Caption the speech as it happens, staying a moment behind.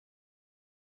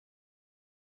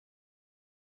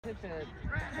Took the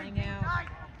thing out.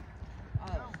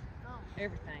 Oh,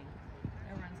 everything. It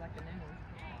runs like a new one.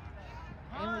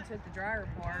 And we took the dryer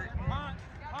apart and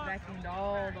vacuumed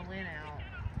all the lint out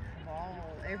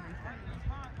of everything.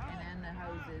 And then the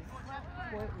hoses.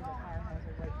 What was a fire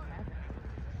hazard waiting to happen?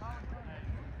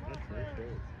 That's pretty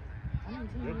cool. I mean,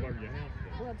 10 Good part of years. your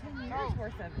house. Well, 10 years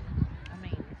worth of it. I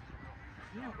mean,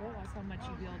 you don't realize how much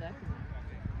you build up in there.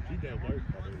 She down there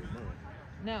probably with mine.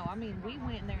 No, I mean, we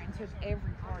went in there and took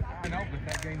every part out.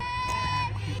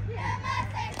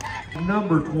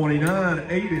 Number 29,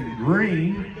 Aiden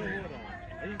Green.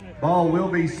 Ball will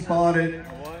be spotted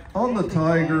on the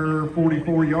Tiger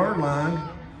 44-yard line,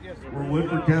 where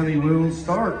Woodford County will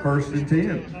start 1st and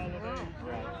 10.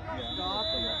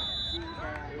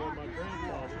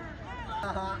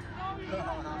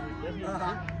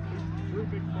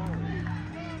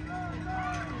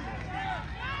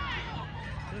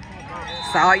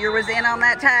 Sawyer was in on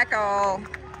that tackle.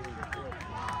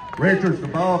 Richards, the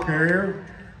ball carrier.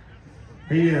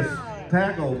 He is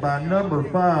tackled by number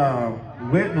 5,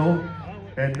 Whitnell,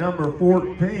 and number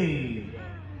 14,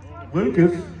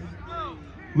 Lucas.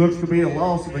 Looks to be a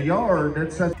loss of a yard.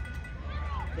 That's a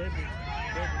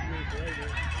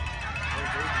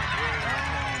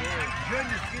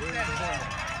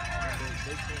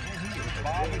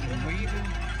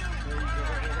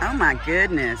Oh my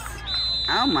goodness.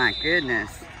 Oh my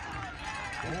goodness.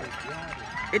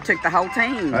 It took the whole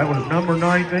team. That was number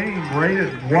 19,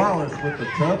 Braden Wallace, with the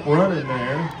tough run in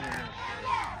there.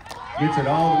 Gets it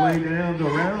all the way down to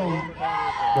around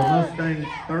the Mustang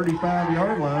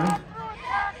 35-yard line.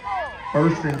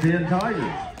 1st and 10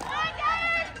 Tigers.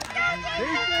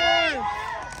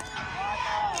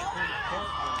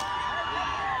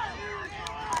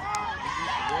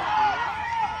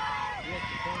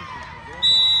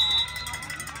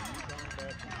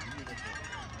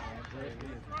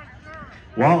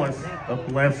 Wallace up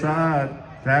the left side,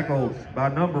 tackled by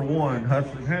number 1,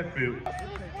 Hudson Hatfield. Come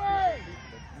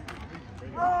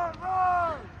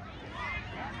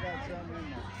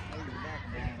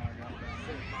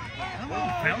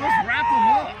on, fellas, wrap them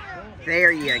up.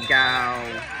 There you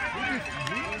go.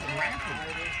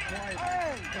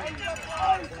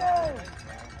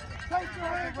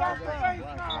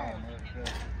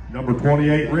 Number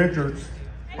 28, Richards,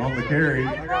 on the carry,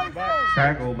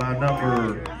 tackled by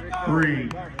number 3,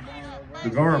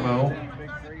 DeGarmo.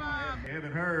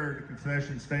 Haven't heard, the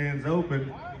concession stands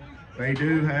open. They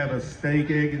do have a steak,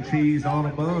 egg, and cheese on a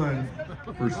bun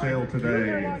for sale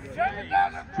today.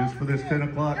 Just for this 10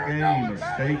 o'clock game, a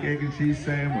steak, egg, and cheese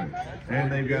sandwich.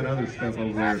 And they've got other stuff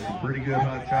over there, some pretty good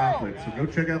hot chocolate. So go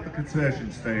check out the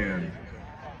concession stand.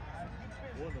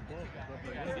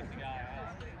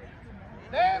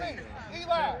 Danny,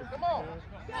 Eli, come on.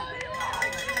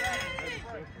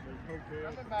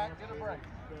 Coming back, get a break.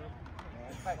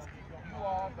 Hey, you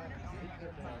all, but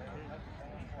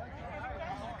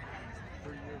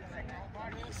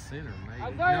Center, maybe.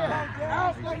 Isaiah,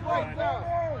 out, stay right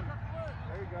there.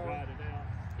 There you go.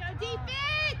 Go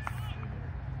defense!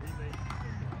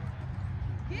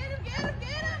 Get him, get him,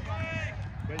 get him!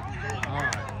 All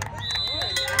right.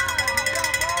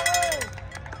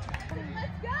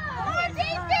 Let's go! Come on,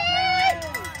 defense!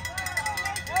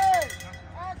 Hey,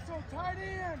 Axel, tight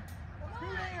end,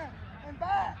 scoot in, and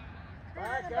back.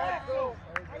 Back, Axel.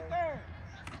 Right there.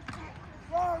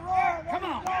 Run, come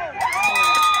on.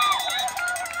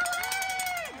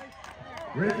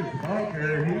 Richards, the ball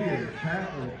carrier, he is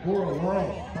tackled for a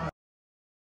loss.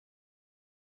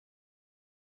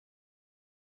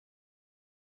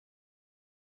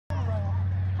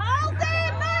 Hold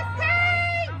it,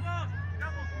 Mustang!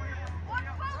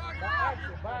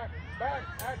 Back.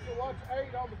 Axel, watch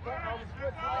 8 on the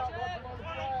switch route. Watch him on the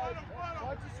flag.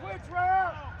 Watch the switch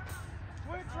route.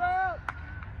 Switch route.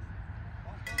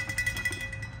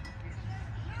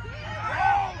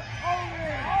 Hold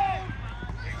it.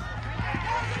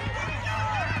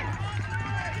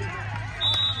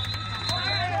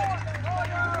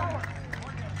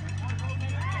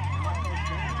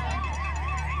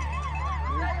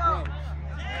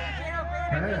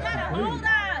 Pass complete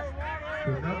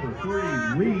to number 3,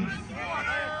 Weiss.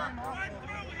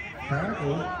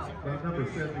 Tackled by number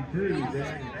 72,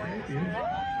 Daniel Champion.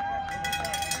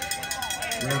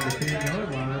 Around the 10-yard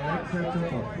line, that sets up a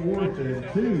 4th and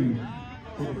 2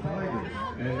 for the Tigers.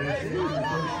 And that's in the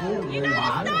first quarter.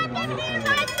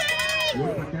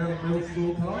 Woodford County Middle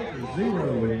School Tigers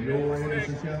 0 in your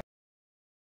Anderson County.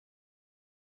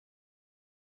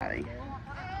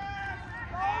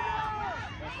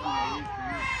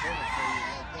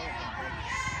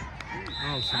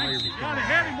 Oh, somebody Gotta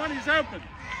hit him when he's open.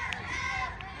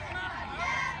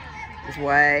 It's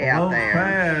way out Lone there.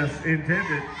 pass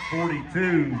intended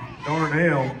 42,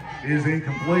 Darnell, is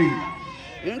incomplete.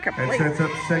 That Incomplete. sets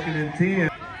up 2nd and 10.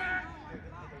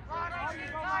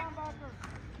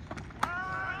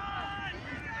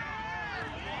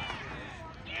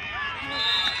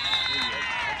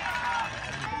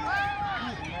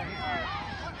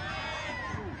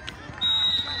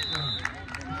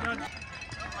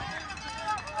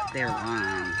 Their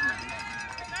line.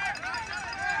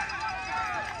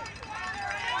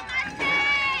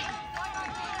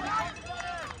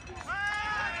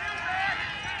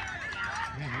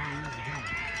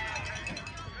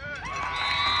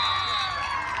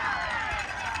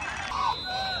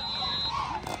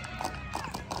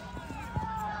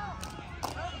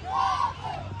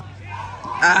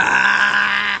 All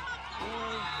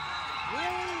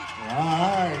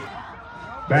right.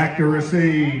 Back to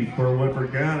receive for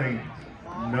Woodford County.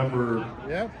 Number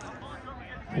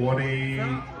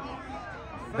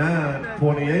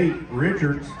 28,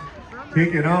 Richards.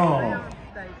 Kicking off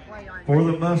for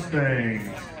the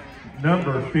Mustangs.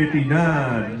 Number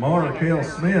 59, Markel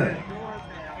Smith.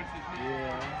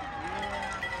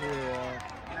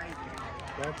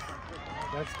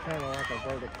 That's kind of like a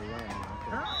vertical line.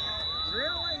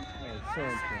 Really?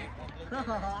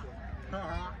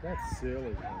 That's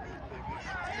silly.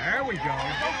 There we go.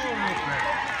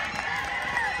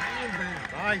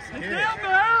 Nice hit. Down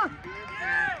there.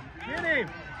 Get him.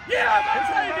 Yeah, that's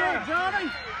how you do it, Johnny.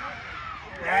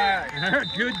 Right.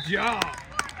 Good job.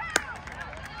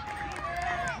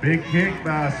 Big kick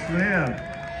by Smith.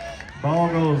 Ball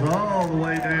goes all the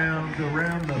way down to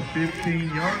around the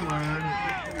 15-yard line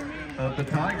of the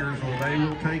Tigers, where they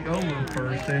will take over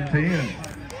 1st and 10.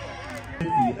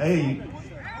 58.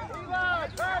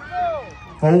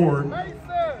 Ford.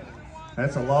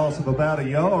 That's a loss of about a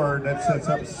yard. That sets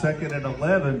up 2nd and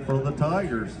 11 for the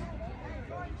Tigers.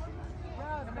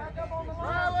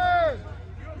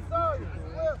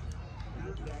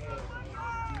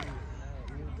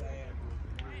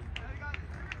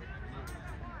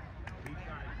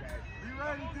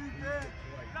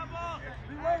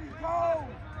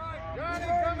 Johnny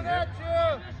coming at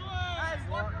you.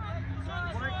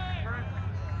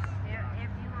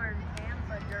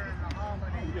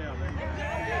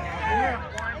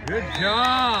 Good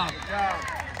job.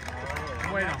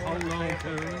 Way to hold on to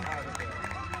him.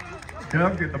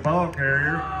 Duncan, the ball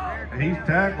carrier, he's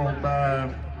tackled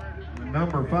by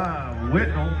number 5,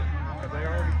 Whitnell.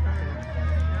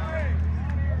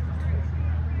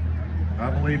 I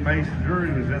believe Mason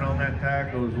Drew is in on that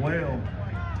tackle as well.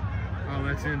 Oh,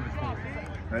 that's in the corner.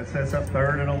 That sets up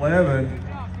 3rd and 11.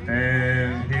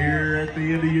 And here at the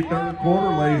end of your 3rd quarter,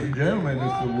 ladies and gentlemen,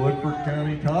 it's the Woodford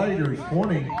County Tigers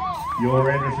 20,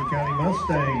 your Anderson County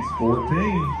Mustangs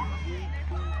 14.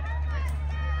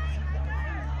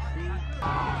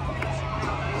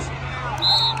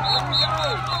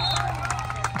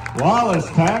 Wallace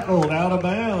tackled out of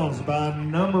bounds by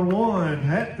number 1,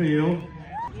 Hatfield.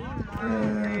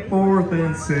 4th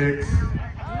and 6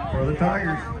 for the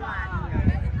Tigers.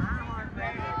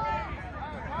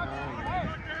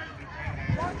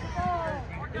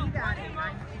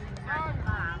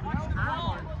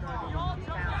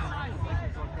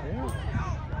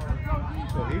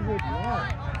 So he would run.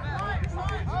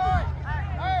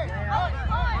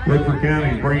 Woodford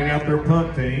County bringing out their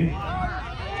punt team.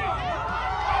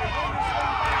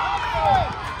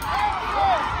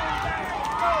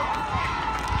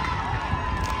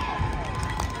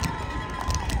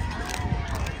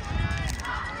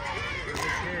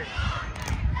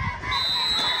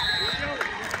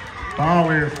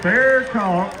 Ball is fair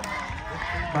caught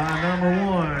by number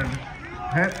 1,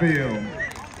 Hatfield.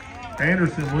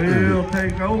 Anderson will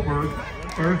take over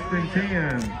 1st and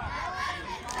 10.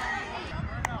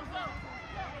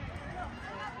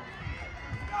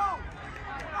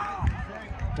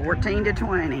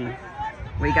 (14-20).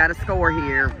 We got a score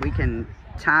here. We can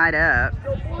tie it up.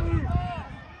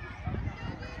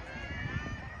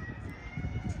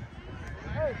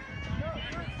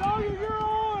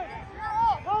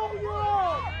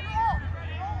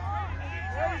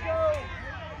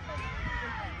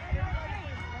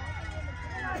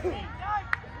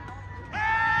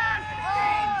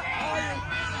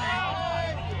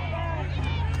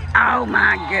 Oh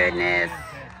my goodness.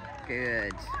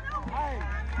 Good.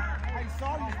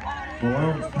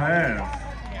 Malone's pass.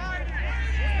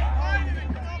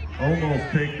 Almost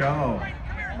picked off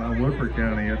by Woodford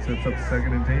County. It sets up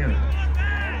 2nd and 10.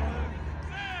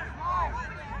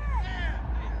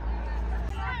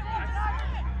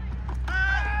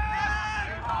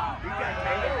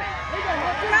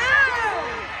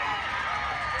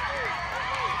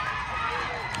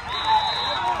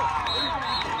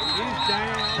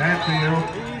 Hatfield,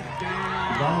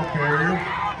 the ball carrier,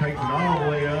 takes it all the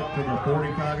way up to the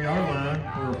 45-yard line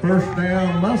for a first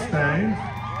down Mustangs.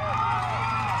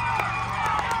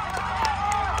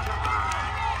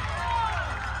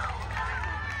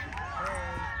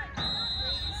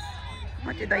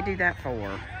 What did they do that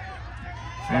for?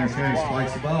 Mustangs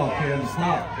spikes the ball, Ken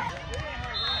Slot.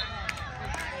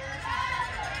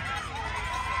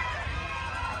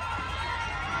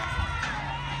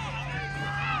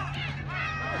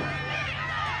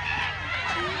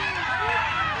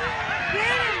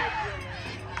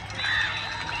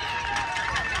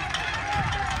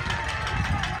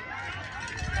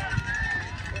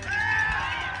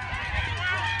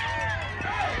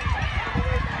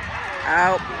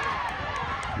 Oh.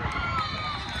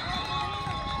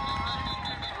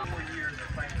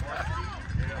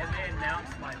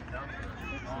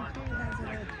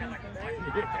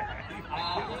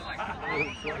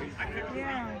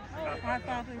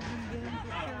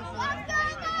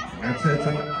 That sets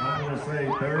up, I'm going to say,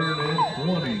 3rd and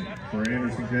 20 for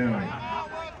Anderson County.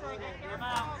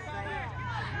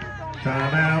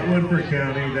 Timeout, Woodford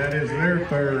County. That is their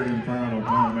 3rd and final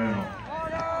timeout.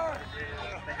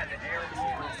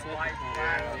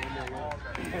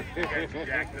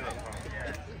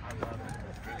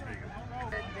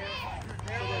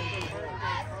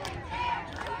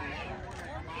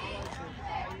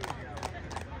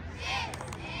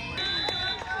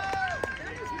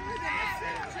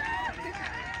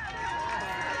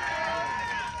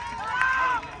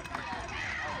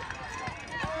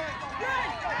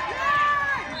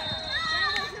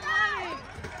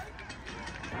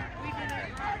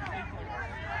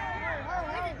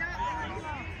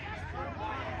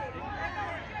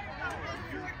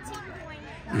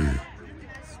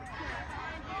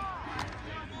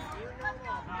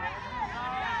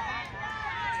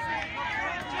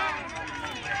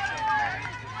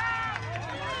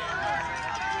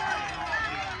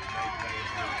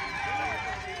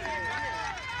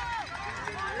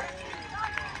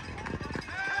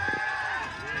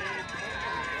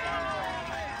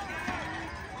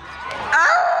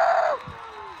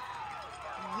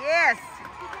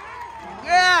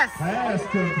 Pass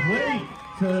complete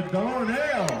to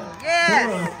Darnell. Yes.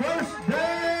 For a first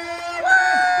down.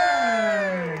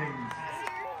 Mustangs.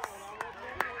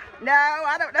 No,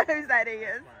 I don't know whose that is.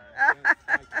 Okay,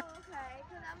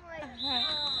 because I'm like,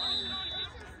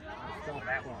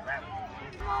 That one.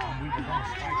 We were going to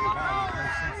strike the ball. There's no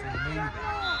sense in moving.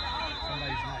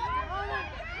 Somebody's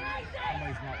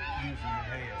not using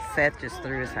their head. Seth just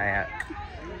threw his hat.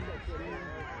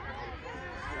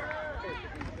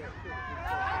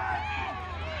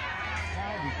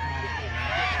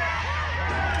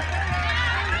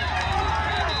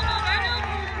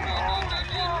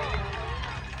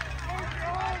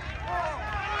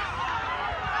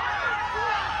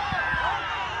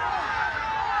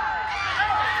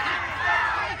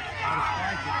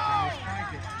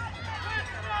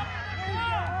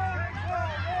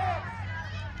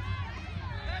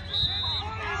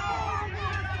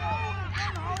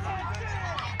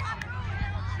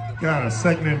 Got a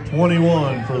 2nd and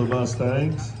 21 for the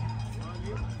Mustangs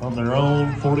on their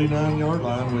own 49-yard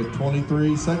line with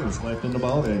 23 seconds left in the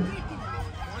ballgame.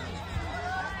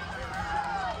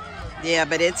 Yeah,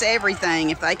 but it's everything.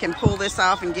 If they can pull this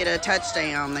off and get a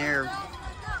touchdown there,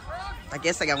 I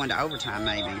guess they go into overtime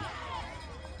maybe.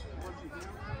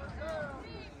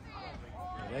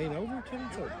 It ain't over till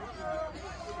it's over.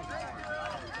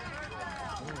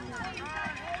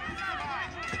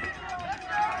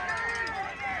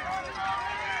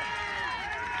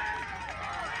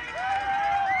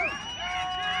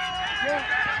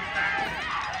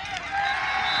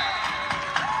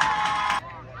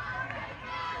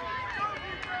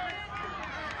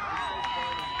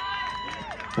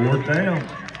 Fourth down.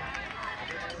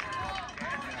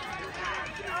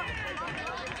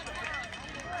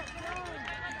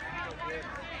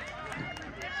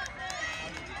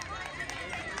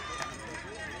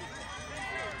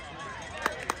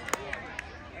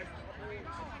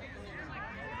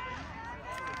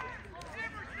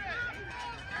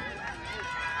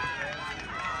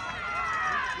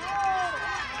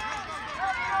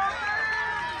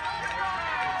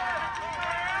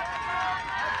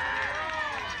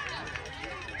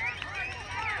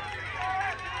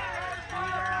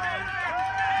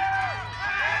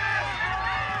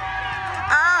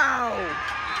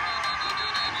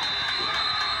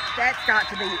 That's got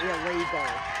to be illegal.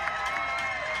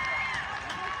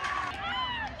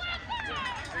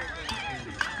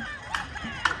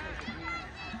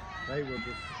 They will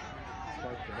just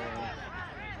spike the ball.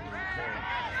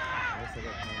 Unless they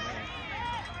got time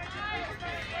out.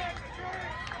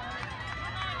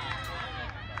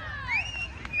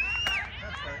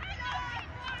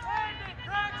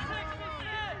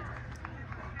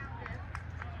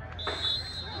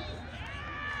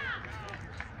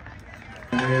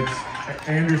 It's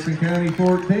Anderson County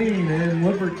 14 and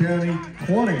Woodford County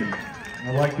 20.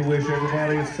 I'd like to wish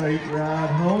everybody a safe ride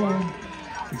home,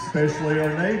 especially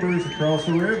our neighbors across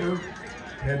the river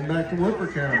heading back to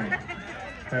Woodford County.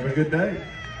 Have a good day.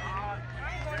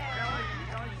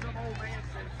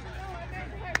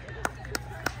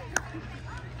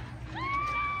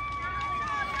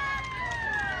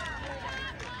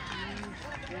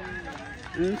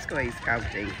 Squeeze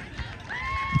coaching.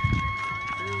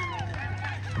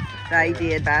 They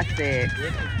did by 6.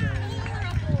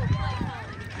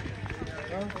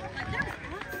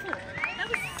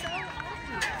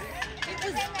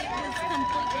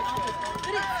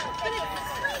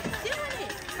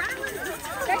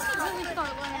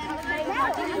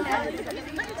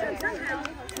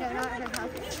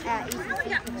 At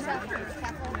ECC.